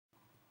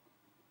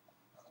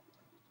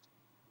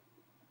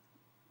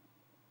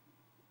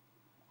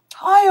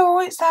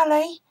it's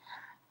Ali.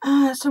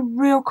 It's a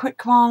real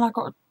quick one. I've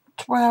got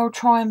to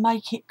try and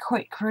make it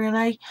quick,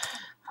 really.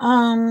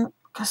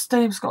 Because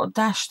Steve's got to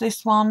dash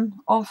this one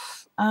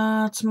off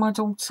to my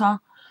daughter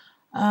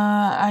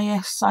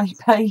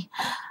ASAP.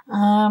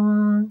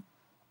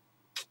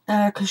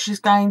 Because she's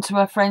going to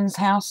her friend's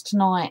house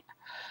tonight.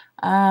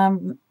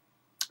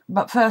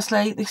 But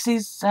firstly, this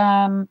is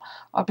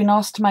I've been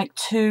asked to make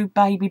 2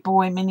 baby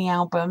boy mini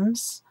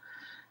albums.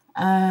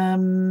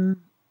 And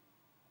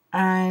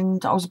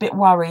I was a bit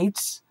worried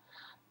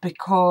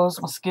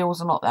because my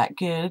skills are not that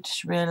good,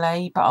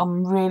 really, but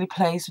I'm really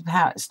pleased with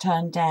how it's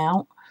turned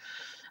out.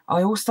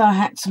 I also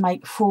had to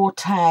make 4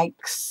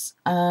 tags.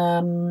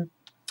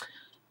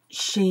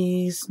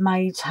 She's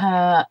made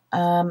her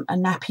a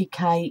nappy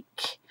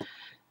cake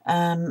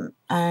and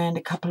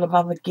a couple of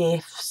other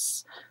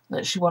gifts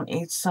that she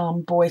wanted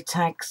some boy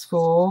tags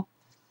for.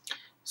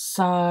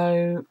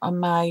 So I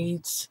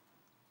made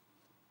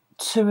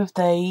 2 of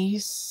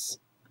these,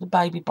 the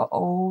baby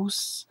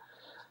bottles,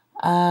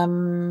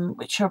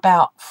 which are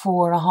about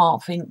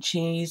 4.5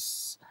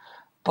 inches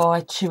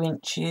by 2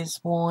 inches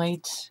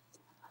wide. So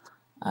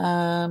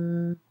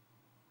I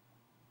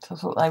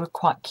thought they were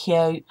quite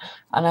cute,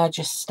 and I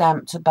just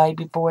stamped a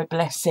baby boy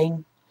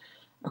blessing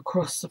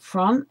across the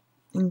front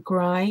in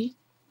grey.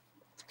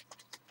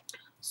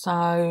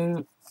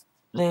 So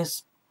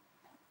there's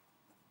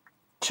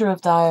 2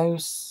 of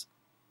those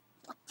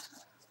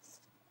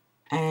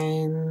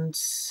and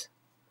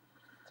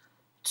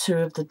 2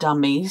 of the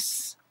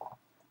dummies.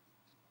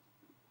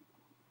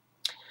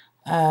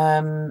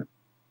 And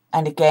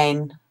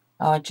again,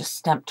 I just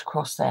stamped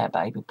across there,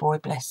 baby boy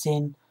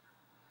blessing.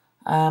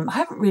 I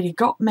haven't really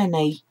got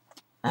many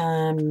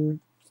like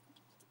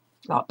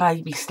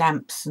baby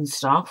stamps and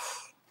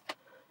stuff.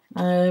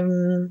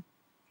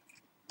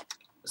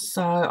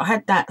 So I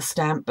had that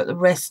stamp, but the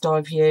rest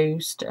I've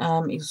used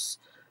is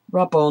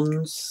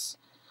rub-ons,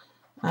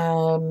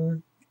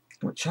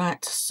 which I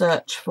had to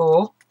search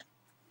for.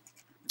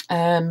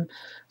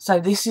 So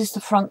this is the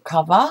front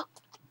cover,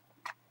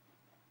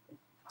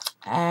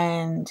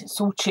 and it's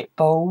all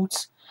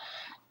chipboard,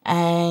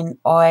 and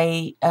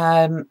I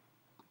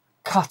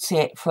cut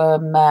it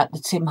from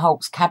the Tim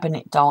Holtz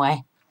cabinet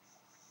die,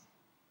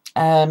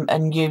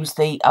 and used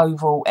the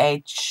oval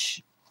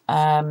edge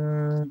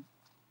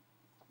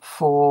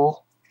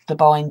for the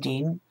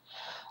binding.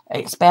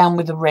 It's bound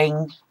with a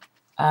ring,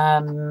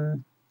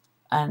 and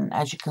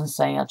as you can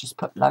see, I just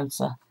put loads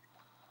of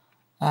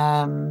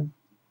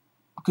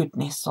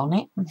goodness on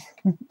it.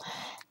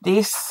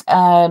 This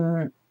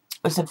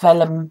was a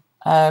vellum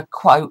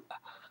quote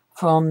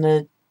from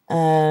the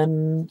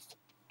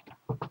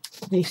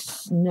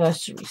this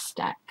nursery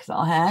stack that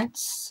I had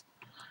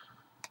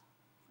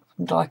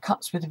from Die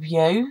Cuts with a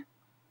View.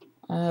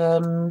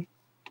 So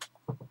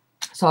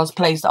I was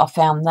pleased that I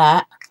found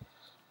that.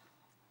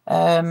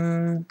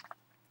 And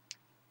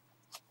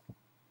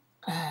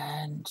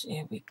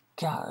here we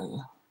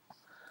go.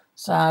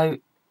 So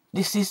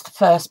this is the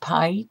first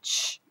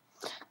page,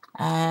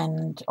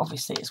 and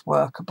obviously it's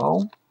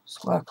workable. It's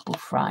a workable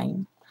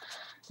frame.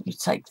 You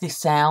take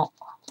this out,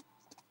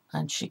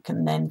 and she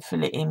can then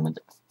fill it in with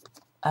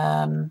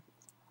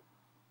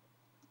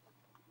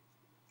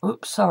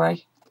oops,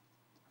 sorry.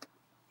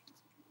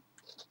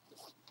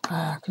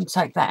 I can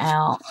take that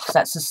out because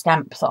that's a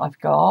stamp that I've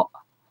got,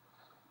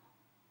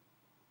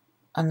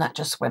 and that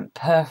just went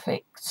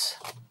perfect.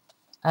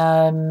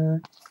 So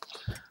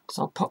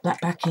I'll pop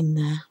that back in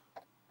there.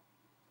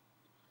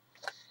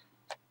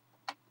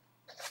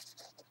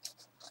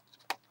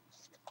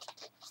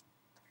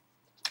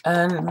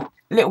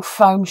 Little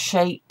foam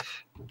sheep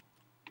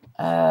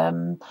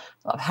that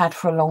I've had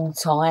for a long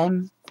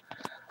time,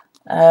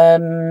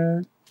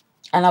 and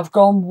I've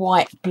gone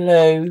white,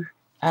 blue,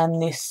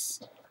 and this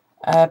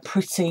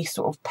pretty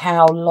sort of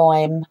pale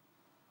lime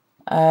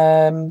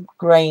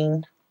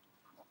green.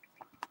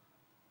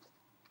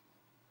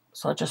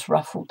 So I just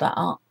ruffled that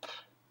up.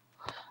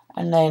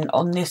 And then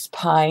on this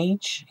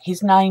page,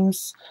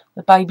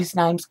 the baby's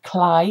name's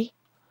Clay.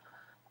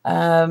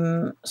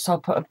 So I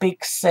put a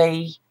big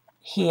C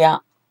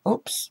here.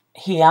 Oops,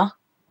 here.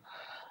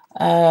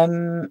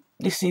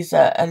 This is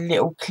a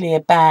little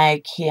clear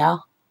bag here.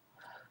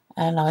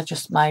 And I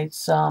just made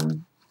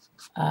some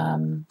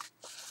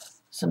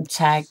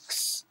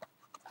tags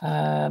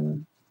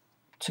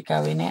to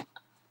go in it.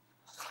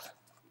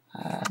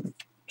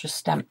 Just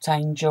stamped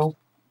Angel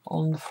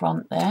on the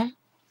front there.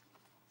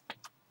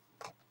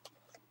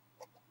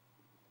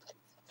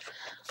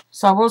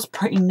 So I was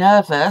pretty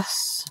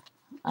nervous.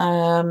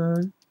 I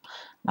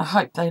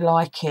hope they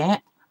like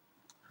it.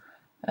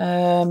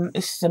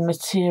 This is a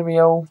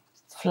material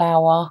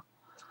flower.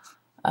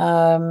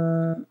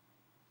 And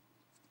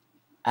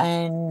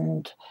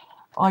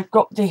I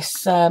got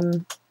this, I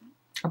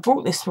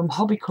bought this from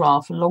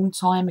Hobbycraft a long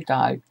time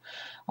ago.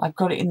 I've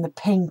got it in the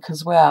pink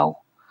as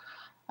well.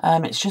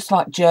 It's just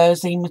like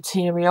jersey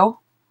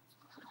material.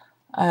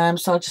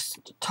 So I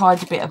just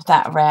tied a bit of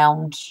that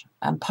around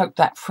and poked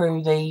that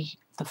through the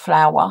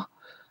flower,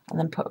 and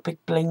then put a big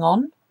bling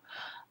on.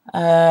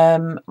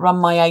 run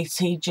my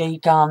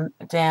ATG gun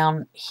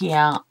down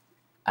here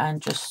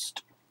and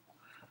just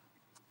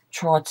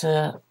try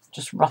to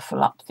just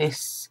ruffle up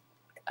this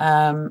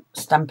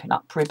Stampin'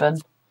 Up ribbon.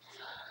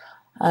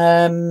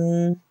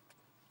 And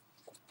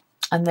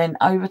then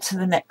over to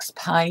the next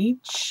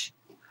page,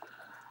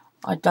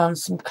 I've done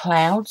some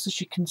clouds, as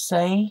you can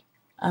see,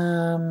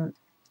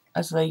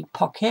 as the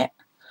pocket.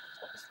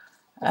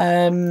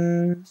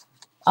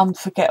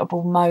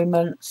 Unforgettable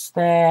moments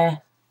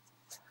there.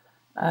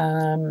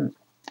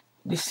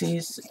 This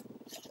is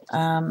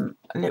a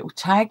little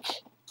tag.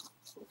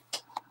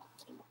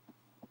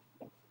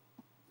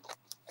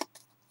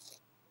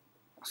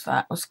 So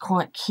that was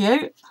quite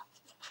cute.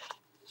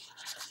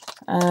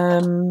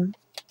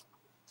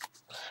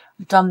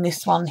 Done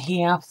this one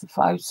here for the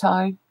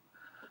photo,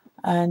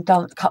 and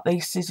cut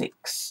these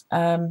Sizzix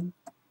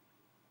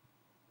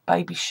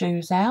baby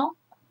shoes out,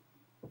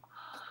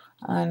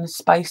 and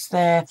space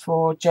there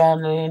for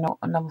journaling or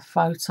another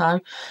photo.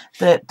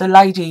 The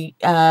lady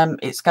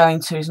it's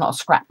going to is not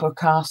a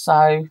scrapbooker,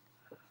 so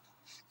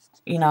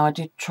you know, I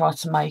did try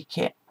to make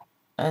it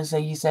as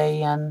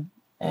easy, and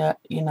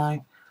you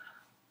know,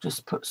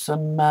 just put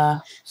some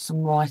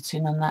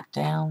writing and that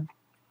down.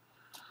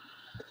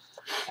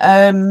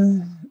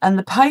 And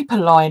the paper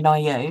line I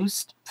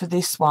used for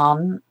this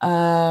one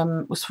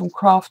was from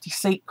Crafty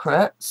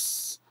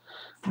Secrets,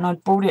 and I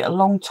bought it a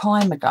long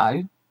time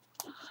ago.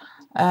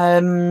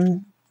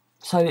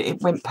 So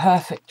it went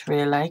perfect,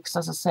 really, because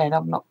as I said,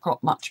 I've not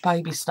got much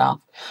baby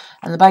stuff,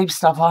 and the baby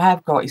stuff I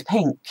have got is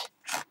pink.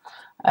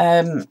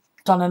 Done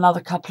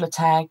another couple of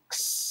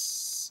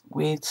tags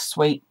with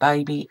Sweet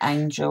Baby,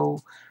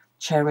 Angel,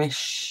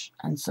 Cherish,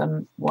 and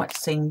some white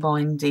seam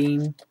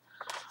binding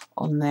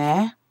on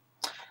there.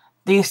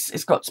 This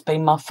has got to be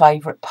my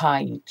favourite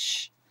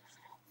page.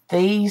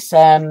 These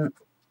I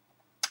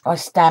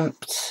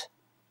stamped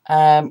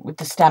with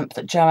the stamp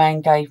that Joanne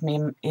gave me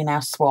in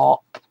our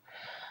swap,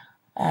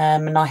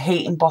 and I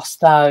heat embossed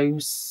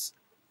those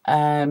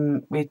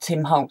with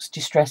Tim Holtz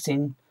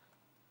distressing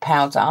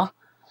powder.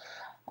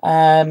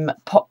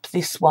 Pop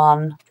this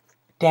one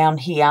down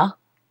here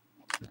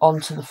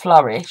onto the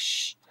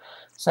flourish,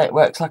 so it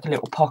works like a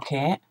little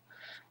pocket.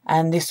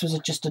 And this was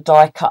just a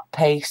die cut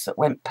piece that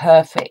went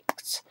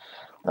perfect,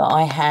 that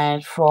I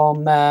had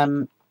from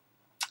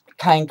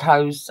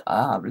K&Co's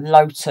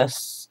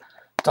Lotus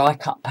die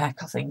cut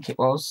pack, I think it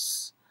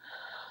was.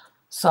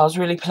 So I was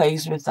really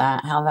pleased with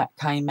that, how that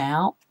came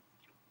out.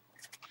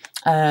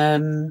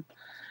 And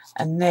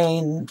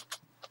then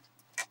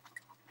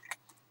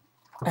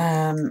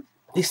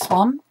this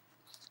one,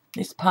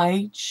 this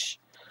page,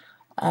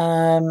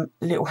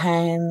 little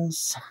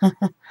hands.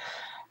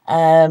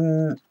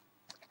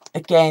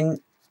 Again,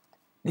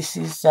 this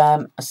is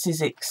a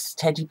Sizzix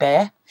teddy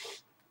bear.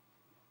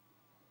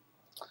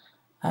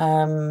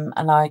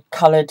 And I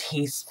coloured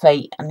his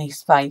feet and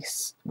his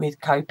face with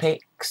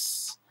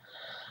Copics.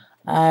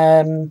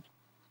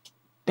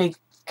 Big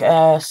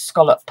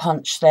scallop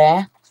punch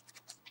there,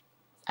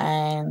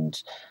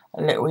 and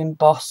a little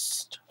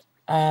embossed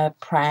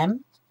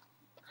pram,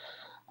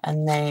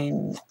 and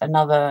then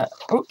another,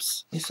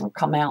 oops, this will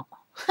come out.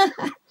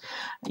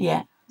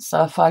 Yeah,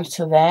 so a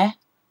photo there.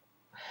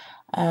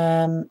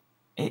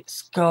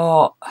 It's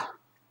got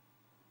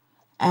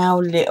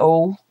our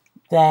little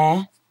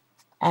there,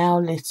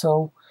 our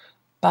little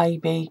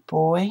baby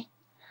boy,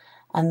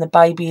 and the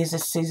baby is a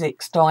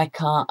Sizzix die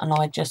cut, and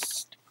I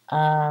just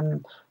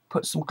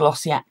put some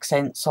glossy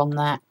accents on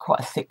that, quite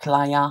a thick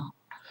layer,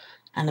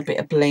 and a bit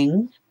of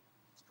bling.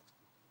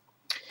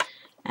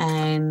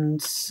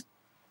 And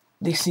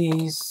this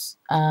is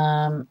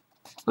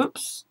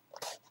oops,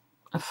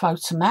 a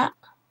photo map,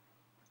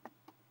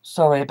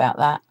 sorry about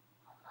that.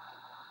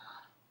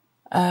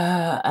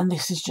 And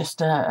this is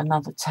just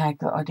another tag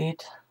that I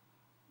did.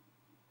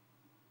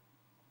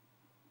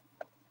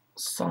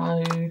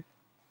 So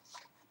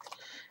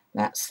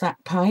that's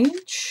that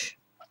page.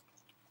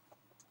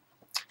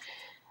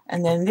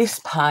 And then this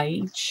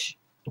page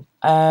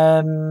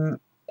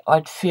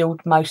I'd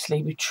filled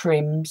mostly with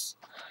trims.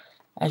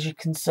 As you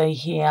can see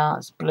here,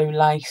 it's blue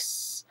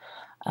lace,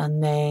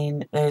 and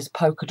then there's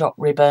polka dot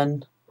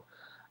ribbon,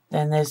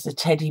 then there's the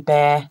teddy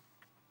bear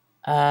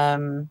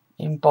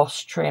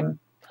embossed trim,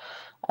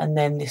 and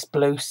then this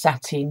blue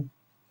satin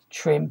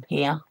trim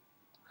here.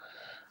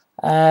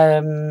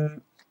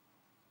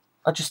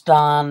 I just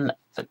done,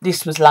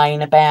 this was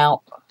laying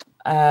about,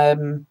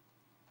 part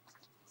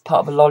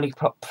of a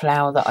lollipop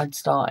flower that I'd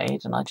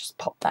started, and I just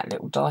popped that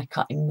little die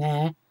cut in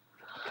there.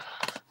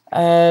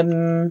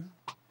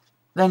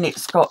 Then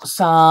it's got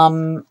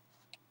some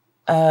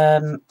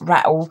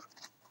rattle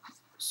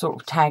sort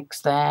of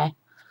tags there,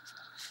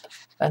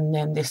 and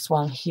then this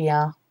one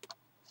here,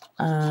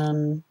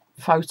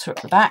 photo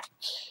at the back.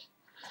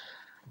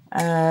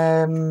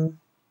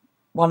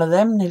 One of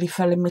them nearly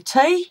fell in my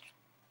tea.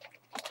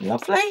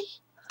 Lovely.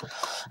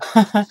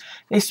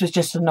 This was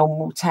just a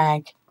normal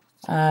tag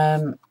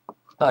that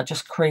I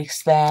just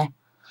creased there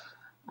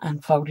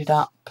and folded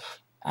up,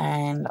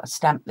 and I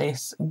stamped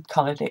this and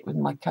coloured it with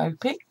my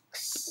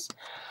Copics.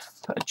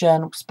 put a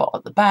journal spot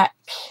at the back.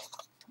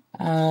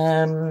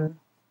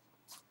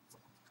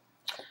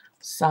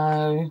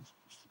 So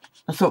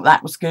I thought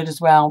that was good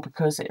as well,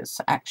 because it's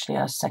actually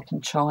her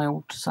second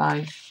child.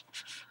 So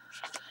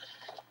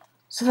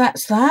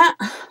that's that.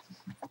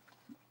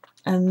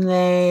 And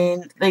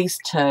then these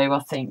two, I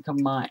think, are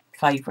my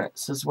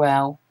favourites as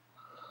well.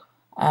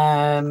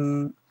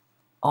 I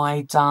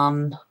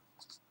done,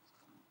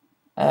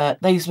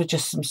 these were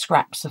just some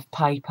scraps of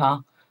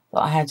paper that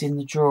I had in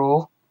the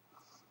drawer.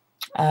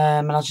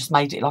 And I just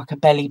made it like a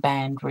belly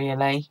band,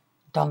 really.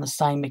 Done the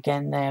same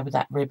again there with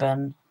that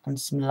ribbon and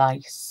some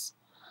lace.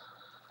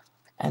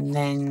 And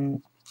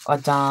then I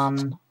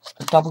done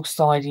a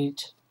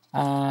double-sided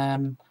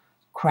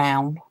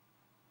crown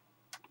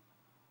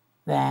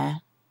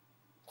there,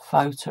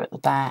 photo at the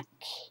back,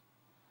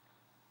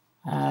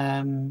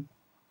 and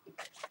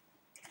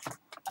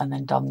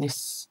then done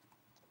this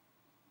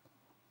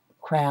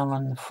crown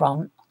on the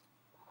front,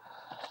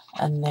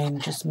 and then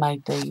just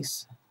made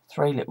these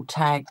 3 little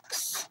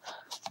tags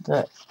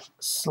that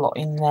slot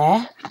in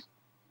there.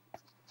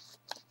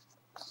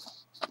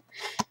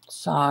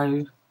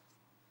 So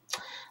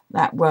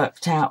that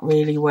worked out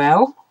really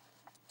well.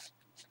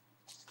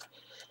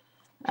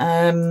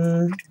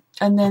 And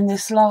then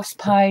this last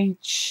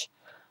page,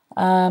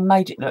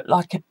 made it look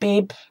like a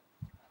bib,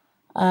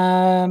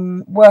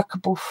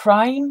 workable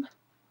frame.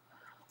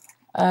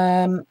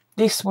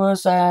 This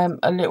was a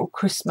little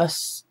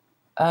Christmas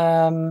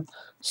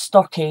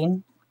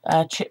stocking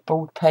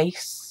chipboard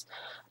piece,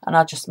 and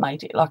I just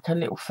made it like a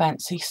little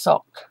fancy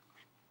sock.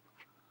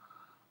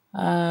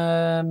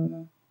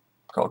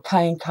 Got a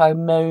K&Co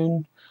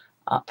moon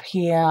up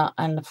here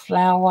and a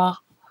flower,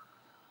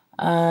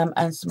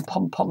 and some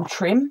pom-pom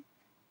trim,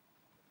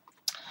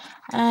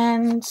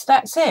 and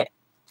that's it.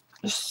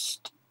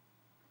 Just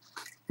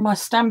my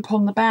stamp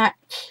on the back,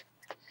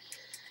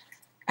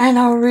 and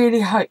I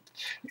really hope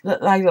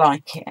that they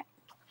like it.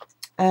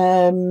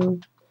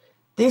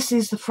 This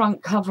is the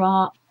front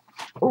cover,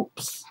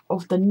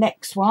 of the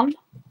next one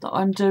that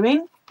I'm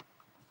doing,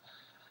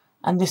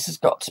 and this has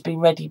got to be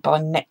ready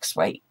by next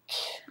week.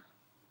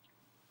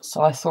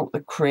 So I thought the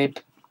crib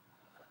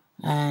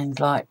and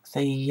like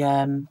the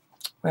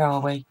where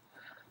are we,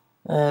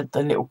 the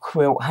little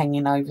quilt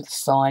hanging over the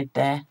side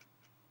there,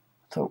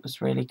 I thought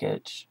was really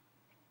good.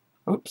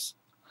 Oops,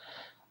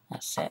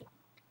 that's it.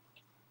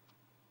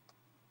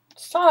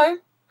 So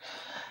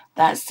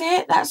that's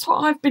it. That's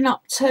what I've been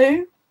up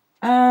to.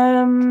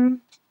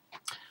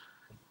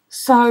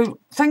 So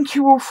thank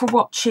you all for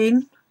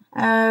watching,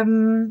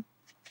 and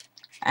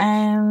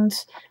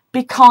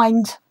be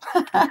kind.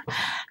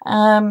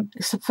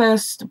 It's the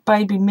first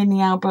baby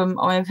mini album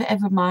I've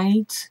ever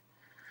made,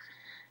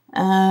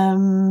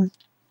 and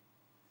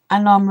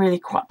I'm really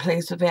quite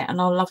pleased with it, and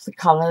I love the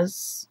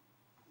colours.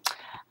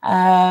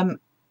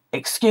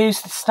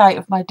 Excuse the state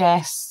of my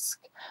desk.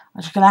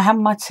 I'm just going to have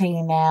my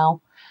tea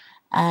now,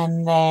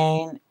 and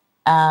then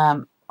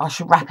I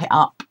should wrap it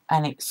up,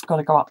 and it's got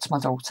to go up to my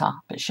daughter,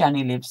 but she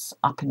only lives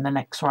up in the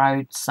next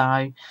road,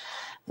 so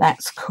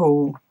that's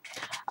cool.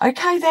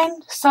 Okay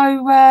then,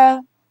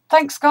 so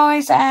thanks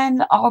guys,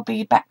 and I'll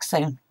be back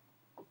soon.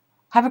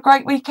 Have a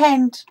great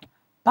weekend.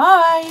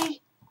 Bye.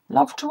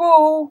 Love to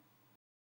all.